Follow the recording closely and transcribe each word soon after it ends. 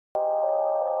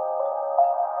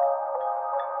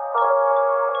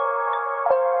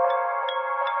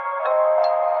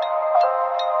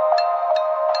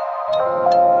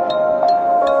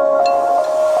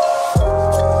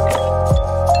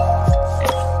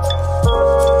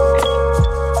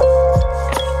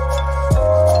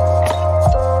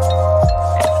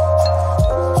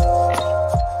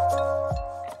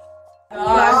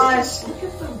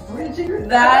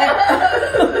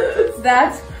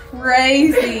That's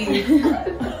crazy.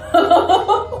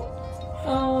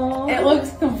 Oh, it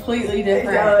looks completely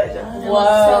different. It does. Whoa. It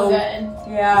looks so good.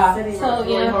 Yeah. Sitting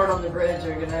really hard on the bridge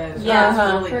are gonna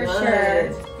really for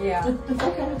good. sure. Yeah.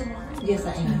 Yes,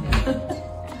 I am.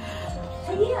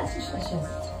 Yes,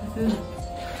 This is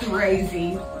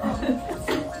crazy.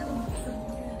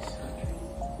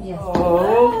 yes.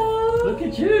 Oh, look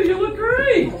at you! You look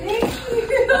great. Thank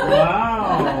you.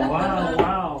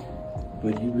 Wow.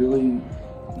 But you really, you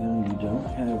don't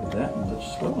have that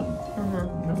much swelling.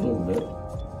 A little bit,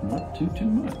 not too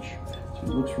much. So it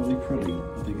looks really pretty.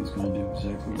 I think it's going to do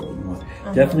exactly what we want.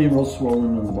 Definitely real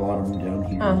swollen on the bottom down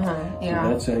here. Yeah. So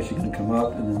that's actually going to come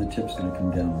up, and then the tip's going to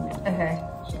come down a little bit. Okay.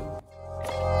 So.